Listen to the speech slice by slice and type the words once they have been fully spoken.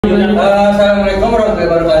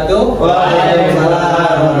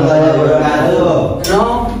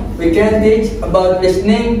Now we can teach about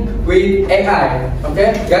listening with AI.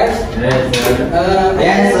 Okay, guys? Yes, sir.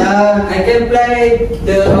 Yes, sir. I can play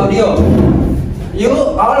the audio.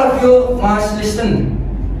 All of you must listen.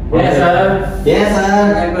 Yes, sir. Yes, I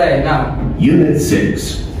sir. can play now. Unit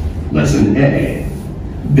 6, Lesson A,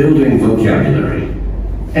 Building Vocabulary.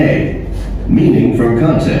 A, Meaning from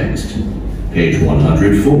Context. Page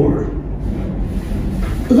 104.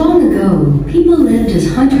 Long ago, people lived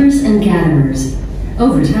as hunters and gatherers.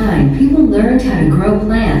 Over time, people learned how to grow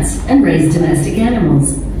plants and raise domestic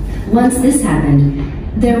animals. Once this happened,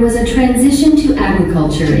 there was a transition to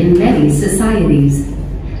agriculture in many societies.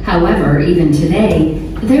 However, even today,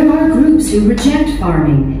 there are groups who reject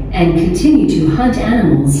farming and continue to hunt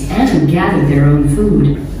animals and gather their own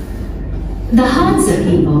food. The Hadza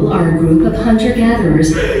people are a group of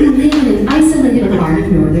hunter-gatherers who live in an isolated part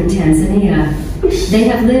of northern Tanzania. They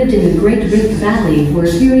have lived in the Great Rift Valley for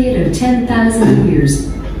a period of 10,000 years.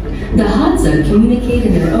 The Hadza communicate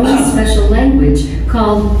in their own special language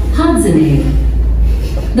called Hadzane.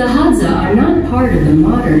 The Hadza are not part of the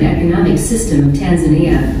modern economic system of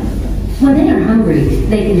Tanzania. When they are hungry,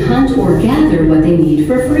 they can hunt or gather what they need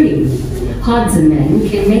for free. Hadza men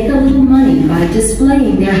can make a little money by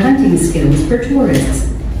displaying their hunting skills for tourists.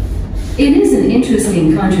 It is an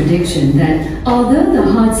interesting contradiction that although the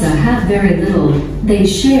Hadza have very little, they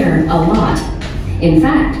share a lot. In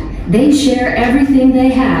fact, they share everything they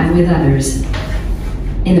have with others.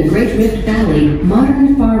 In the Great Rift Valley,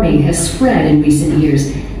 modern farming has spread in recent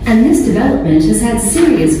years, and this development has had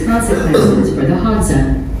serious consequences for the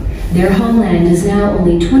Hadza. Their homeland is now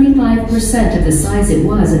only 25% of the size it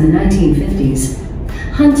was in the 1950s.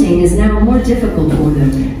 Hunting is now more difficult for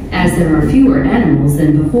them, as there are fewer animals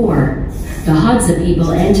than before. The Hadza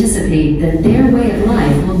people anticipate that their way of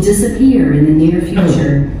life will disappear in the near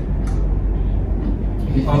future.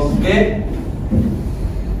 Okay.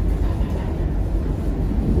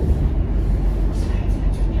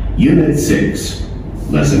 Unit 6,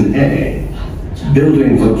 Lesson A,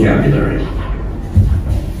 Building Vocabulary.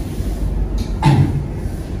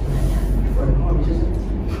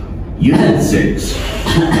 Unit 6,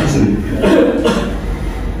 Lesson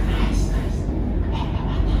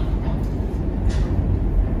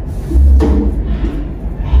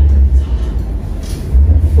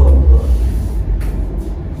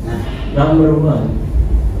Number 1.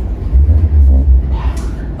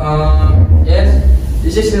 Yes,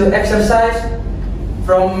 this is the exercise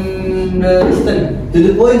from the listen. To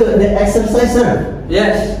the point of the exercise, sir.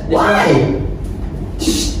 Yes. this Why? one.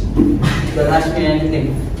 Don't ask me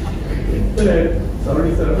anything.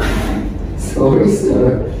 Sorry, sir. Sorry,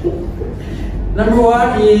 sir. Number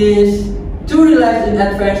 1 is to realize in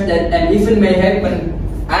advance that an event may happen.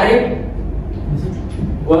 Arif,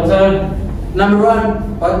 What, sir? number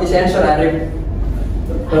 1, what is answer, Arif?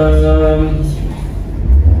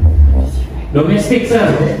 Domestic, sir.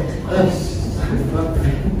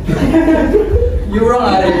 You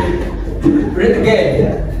wrong, Arif. Read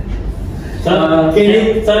again. Sir,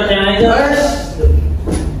 can I just Yes.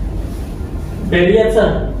 period,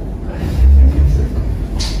 sir?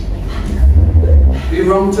 You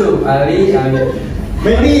wrong too, Ali.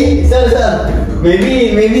 Maybe, sir. Maybe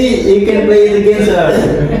you can play it again, sir.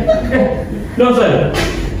 No, sir.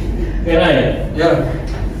 Can I? Yeah,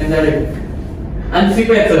 and Arif.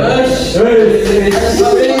 Anticipate, sir.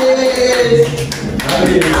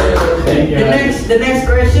 Thank you. The next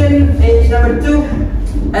question is number 2.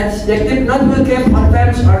 Adjective not welcome on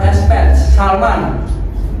verbs or aspects. Salman.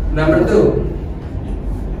 Number 2.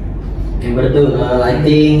 Number 2,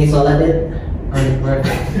 lighting isolated.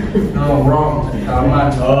 No, wrong.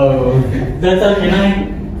 Salman. Oh, that's all. Can I?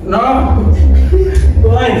 No.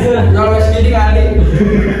 Why, sir? You're always kidding, Ali.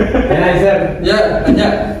 Can I, sir? Yeah, Panja.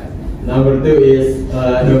 Number 2 is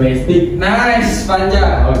domestic. Nice,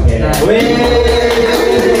 Panja. Okay. Nice.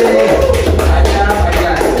 Panja.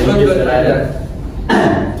 Good, Panja.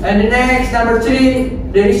 And the next, number 3,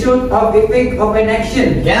 the result of epic of an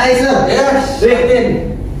action. Can I, sir? Yes,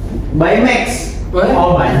 Sofian. By Max. What?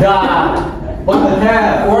 Oh my God! What the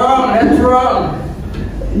hell? Wrong, that's wrong.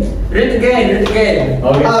 Read again. Okay.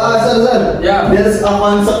 Sir. Yeah. There's a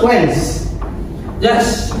consequence.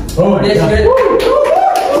 Yes. Oh my That's God. good.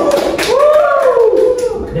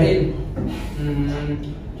 Yeah. Okay.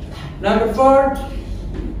 Number 4.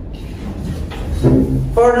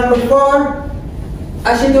 For number 4,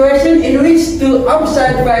 a situation in which two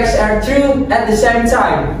opposite facts are true at the same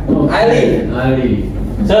time. Ali.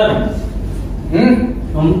 Sir.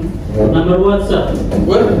 Number 1, sir.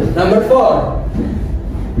 What? Number 4.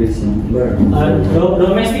 Which number?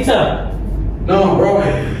 Domestic, sir. No, wrong.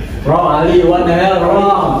 Wrong, Ali. What the hell?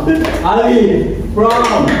 Wrong. Ali.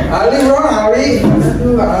 Wrong. Ali wrong, Ali.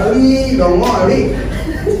 Aduh, Ali, dongo Ali.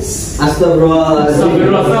 Astagfirullah.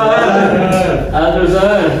 Aduh,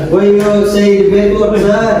 sir. When you say the bad word,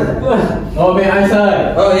 sir. Oh, may I,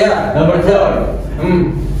 sir? Oh yeah. Number 4.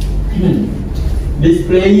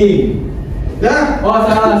 Displaying. Yeah. Oh,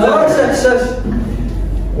 salah, Oh, sir. sir.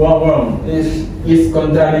 What wrong? Yes. Is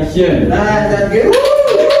contradiction. That's good.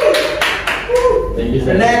 Thank you,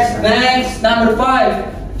 sir. Next, number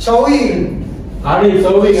 5. Showing. Arif,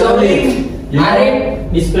 Showing. Arif.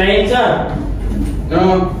 Displaying, sir.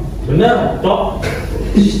 No. Benar, tok.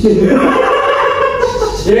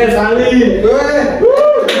 Yes, Ali.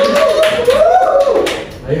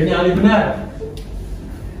 Akhirnya Ali benar.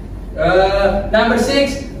 Number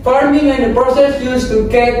 6. Farming and the process used to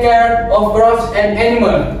take care of crops and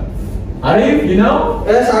animals. Arif, you know?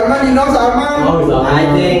 Yes, Salman, you know Salman? Oh, it's Ali. I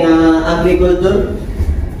think agriculture.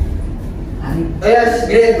 Yes,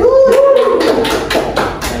 great.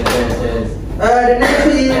 Yes. The next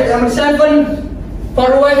is number 7.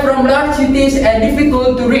 Far away from large cities and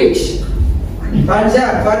difficult to reach.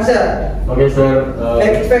 Panza. Okay, sir.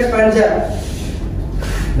 Next face Panza.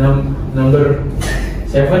 Number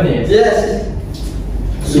 7 yes? Yes.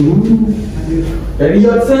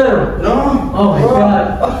 Period, sir. No. Oh my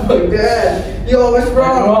God. Oh my God. You always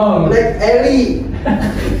wrong. Wrong. Like Ellie.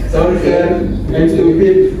 Sorry, sir. I'm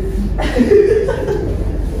stupid.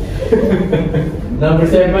 Number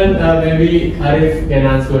 7, maybe Arif can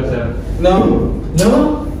answer, sir. No.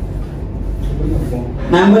 No?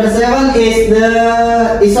 Number 7 is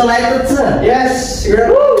the isolated, sir. Yes.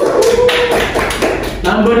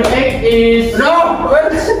 Number 8 is... No.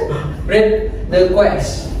 What? Read the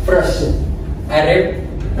quest first. Arif.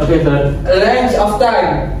 Okay, sir. Length of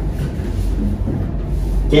time.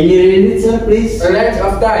 Can you read it, sir, please? Length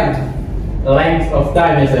of time. Length of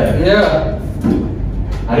time, yes, sir. Yeah.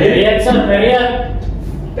 Arif? Period, sir. Period.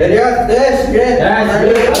 Period. Yes. Great. Yes,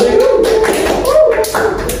 great.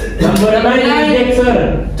 Number 9,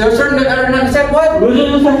 sir. Johnson number 7 what?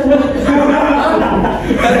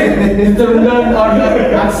 Turn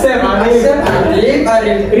order. Accept, Arif.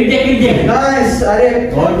 Arif. Reject. Nice,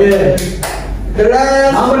 Arif. Okay. The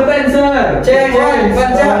last. Number 10, sir. Check,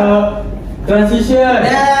 Panca. Transition.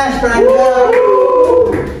 Yes, Panca.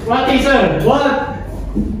 What is, sir? What?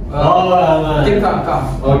 Keep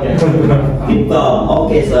calm. Okay. Keep calm.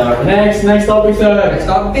 Okay, sir. Next topic, sir. Next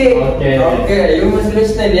topic. Okay. You must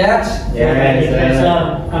listen, yes? Yes,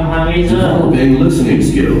 sir. I'm hungry, sir. Developing listening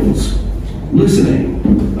skills. Listening.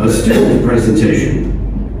 A still presentation.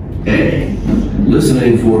 A.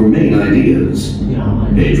 Listening for main ideas.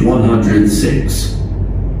 Page 106.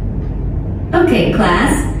 Okay,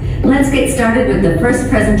 class, let's get started with the first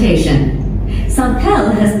presentation.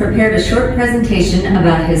 Sampel has prepared a short presentation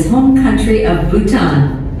about his home country of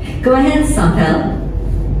Bhutan. Go ahead, Sampel.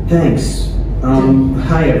 Thanks.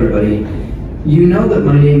 Hi everybody. You know that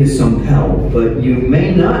my name is Sampel, but you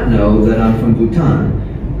may not know that I'm from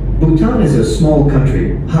Bhutan. Bhutan is a small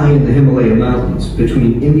country high in the Himalaya mountains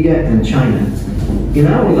between India and China. In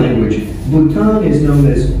our language, Bhutan is known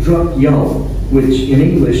as Druk Yul, which in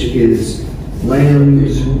English is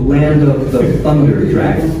land of the thunder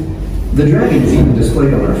dragon. The dragon is even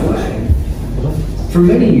displayed on our flag. For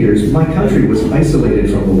many years, my country was isolated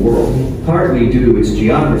from the world, partly due to its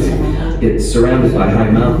geography. It's surrounded by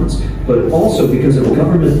high mountains, but also because of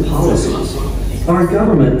government policies. Our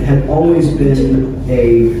government had always been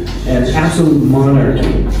an absolute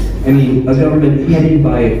monarchy. I mean, a government headed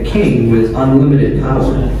by a king with unlimited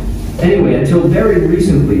power. Anyway, until very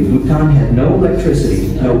recently, Bhutan had no electricity,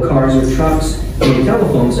 no cars or trucks, no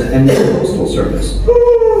telephones, and no postal service.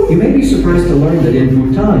 You may be surprised to learn that in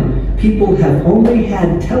Bhutan, people have only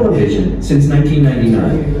had television since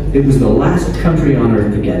 1999. It was the last country on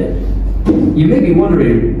earth to get it. You may be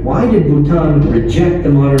wondering, why did Bhutan reject the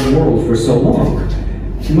modern world for so long?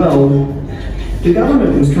 Well, the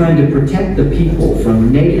government was trying to protect the people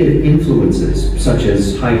from negative influences, such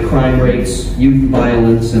as high crime rates, youth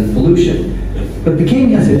violence, and pollution. But the king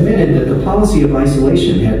has admitted that the policy of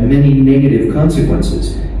isolation had many negative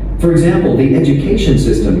consequences. For example, the education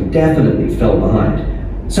system definitely fell behind.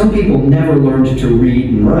 Some people never learned to read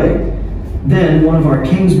and write. Then one of our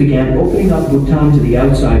kings began opening up Bhutan to the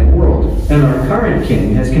outside world, and our current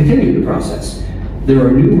king has continued the process. There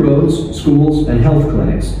are new roads, schools, and health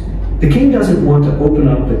clinics. The king doesn't want to open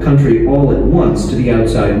up the country all at once to the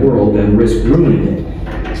outside world and risk ruining it.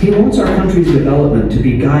 He wants our country's development to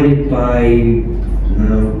be guided by,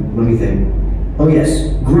 let me think. Oh yes,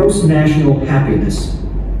 gross national happiness.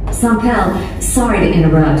 Sampel, sorry to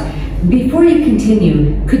interrupt. Before you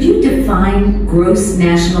continue, could you define define gross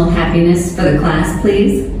national happiness for the class,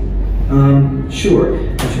 please? Sure.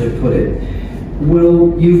 How should I put it?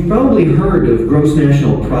 Well, you've probably heard of gross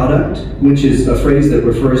national product, which is a phrase that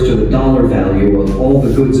refers to the dollar value of all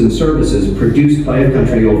the goods and services produced by a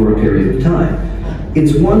country over a period of time.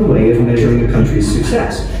 It's one way of measuring a country's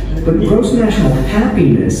success. But gross national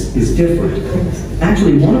happiness is different.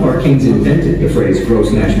 Actually, one of our kings invented the phrase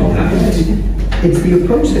gross national happiness. It's the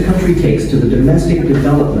approach the country takes to the domestic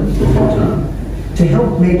development of Bhutan to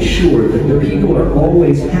help make sure that the people are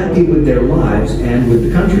always happy with their lives and with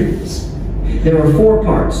the country. There are four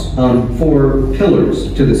parts, four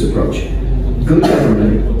pillars to this approach: good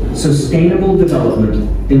government, sustainable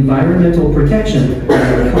development, environmental protection,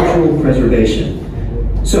 and cultural preservation.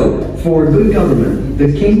 So, for good government,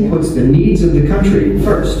 the king puts the needs of the country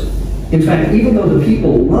first. In fact, even though the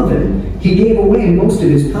people love him, he gave away most of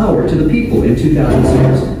his power to the people in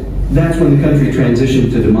 2006. That's when the country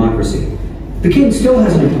transitioned to democracy. The king still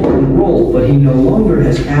has an important role, but he no longer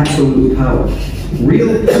has absolute power.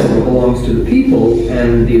 Real power belongs to the people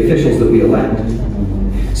and the officials that we elect.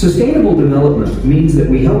 Sustainable development means that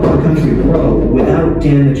we help our country grow without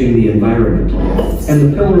damaging the environment. And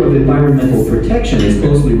the pillar of environmental protection is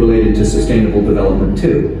closely related to sustainable development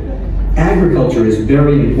too. Agriculture is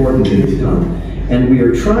very important in Bhutan, and we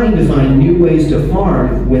are trying to find new ways to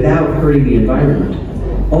farm without hurting the environment.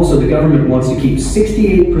 Also, the government wants to keep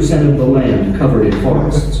 68% of the land covered in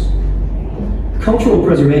forests. Cultural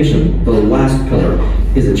preservation, the last pillar,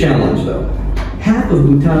 is a challenge though. Half of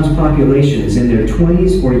Bhutan's population is in their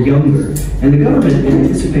 20s or younger, and the government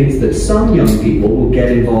anticipates that some young people will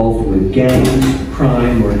get involved with gangs,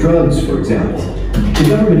 crime, or drugs, for example. The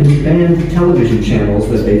government has banned television channels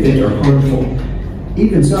that they think are harmful.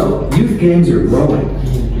 Even so, youth gangs are growing.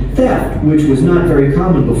 Theft, which was not very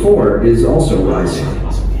common before, is also rising.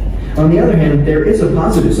 On the other hand, there is a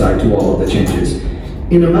positive side to all of the changes.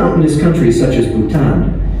 In a mountainous country such as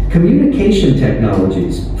Bhutan, communication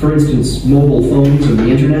technologies, for instance, mobile phones and the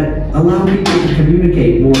internet, allow people to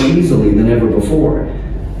communicate more easily than ever before.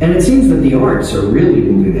 And it seems that the arts are really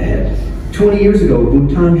moving ahead. 20 years ago,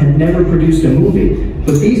 Bhutan had never produced a movie,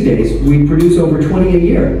 but these days we produce over 20 a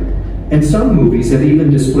year. And some movies have even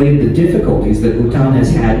displayed the difficulties that Bhutan has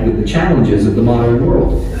had with the challenges of the modern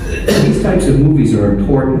world. These types of movies are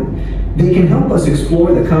important. They can help us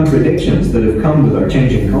explore the contradictions that have come with our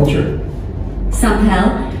changing culture.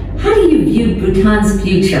 Sampel, how do you view Bhutan's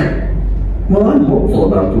future? Well, I'm hopeful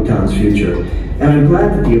about Bhutan's future, and I'm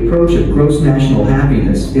glad that the approach of gross national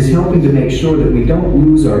happiness is helping to make sure that we don't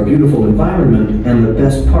lose our beautiful environment and the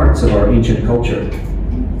best parts of our ancient culture.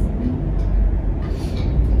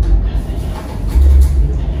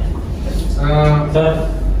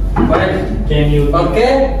 Can you?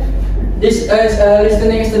 Okay. This is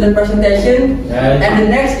listening student presentation, and the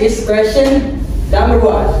next is question number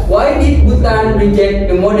 1. Why did Bhutan reject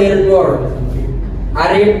the modern world?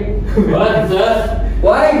 Arif? What, sir?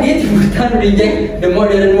 Why did Bhutan reject the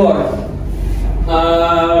modern world?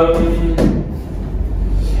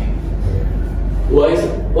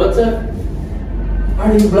 What's up?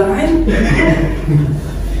 Are you blind?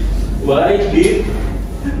 Why did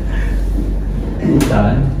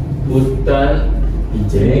Bhutan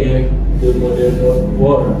reject the modern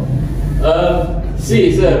world?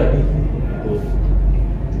 See, sir.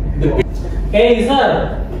 Hey,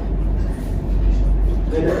 sir.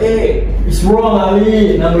 Hey, It's wrong,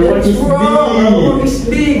 Ali. Number one is B. Number 1 is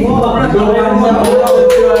B.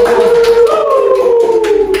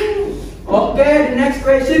 Okay, the next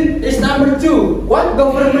question is number 2. What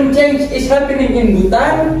government change is happening in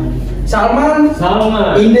Bhutan? Salman?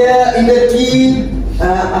 In the key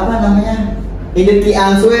apa namanya? In the key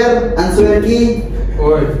answer key.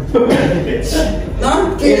 Oi.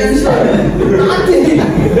 Not key answer. Nothing.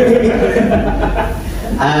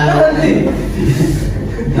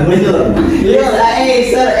 Number 2. Yes, A,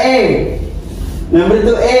 sir, A. Number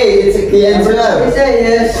 2, A. It's a key answer. It's a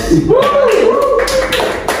yes.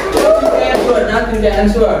 Nothing the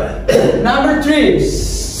answer. Number 3.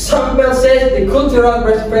 Sampel says the cultural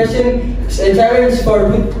preservation is a challenge for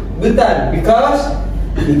Bhutan because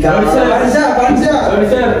Bansa.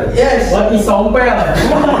 Yes. What is Sampel?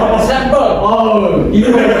 Sample. Oh,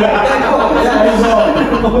 itu.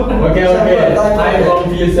 Okay. I'm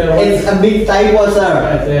confused, sir. It's a big typo,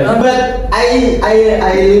 sir. Yes. But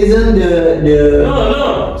I listen the.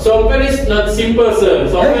 No. Sampel is not simple,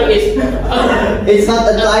 sir. Sampel is. It's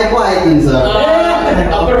not a typo, I think, sir.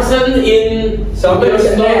 A person in Sampel is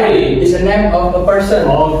a name. It's a name of a person.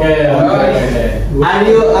 Okay. Are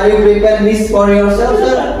you prepared this for yourself,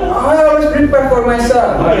 sir? I always prepare for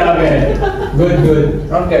myself. Okay.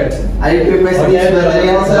 Good. Okay. Are you prepared this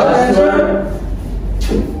material, sir?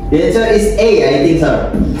 The answer is A, I think,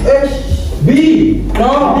 sir. B.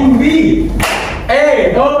 No. I think B.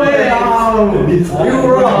 A. Oh, You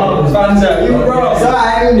wrong, Spencer. You wrong. So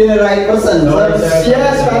I'm the right person, sir.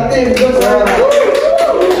 Yes, Fatih. Good sir.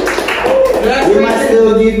 You must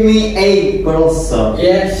still give me A pearls, sir.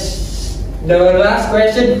 Yes. The last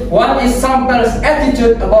question. What is Sampel's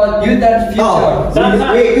attitude about Bhutan's future? Oh,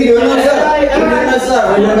 we don't know, sir. We don't know, sir.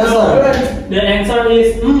 We don't know, sir. The answer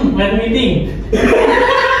is let me think.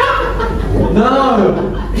 No.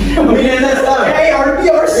 We don't know, sir. A or B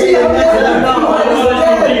or C? We don't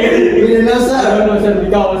know, sir. I don't know, sir,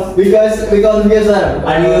 Because sir.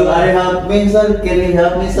 Are you help me, sir? Can you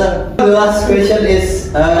help me, sir? The last question is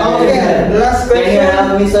Okay, the last question. Can you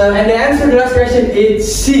help me, sir? And the answer to the last question is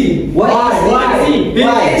C. Why? C?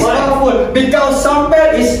 Why? Because hopeful. Because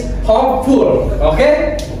Sampel is hopeful.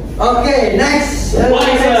 Okay. Okay. Next. Why,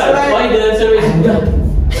 next sir? slide. Why the answer is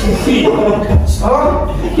C?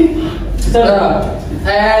 Oh. Sir,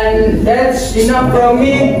 And that's enough from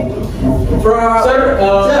me.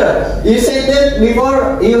 Sir, you said that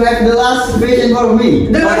before you have the last question for me.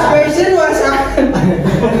 The last question was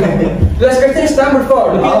the last question is number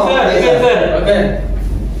 4. Okay.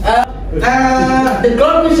 The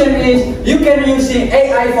conclusion is you can using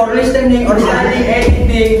AI for listening or studying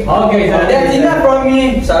anything. Okay, sir. That's enough from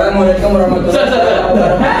me. Assalamualaikum warahmatullahi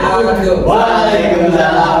wabarakatuh.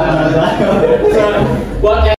 Waalaikumsalam.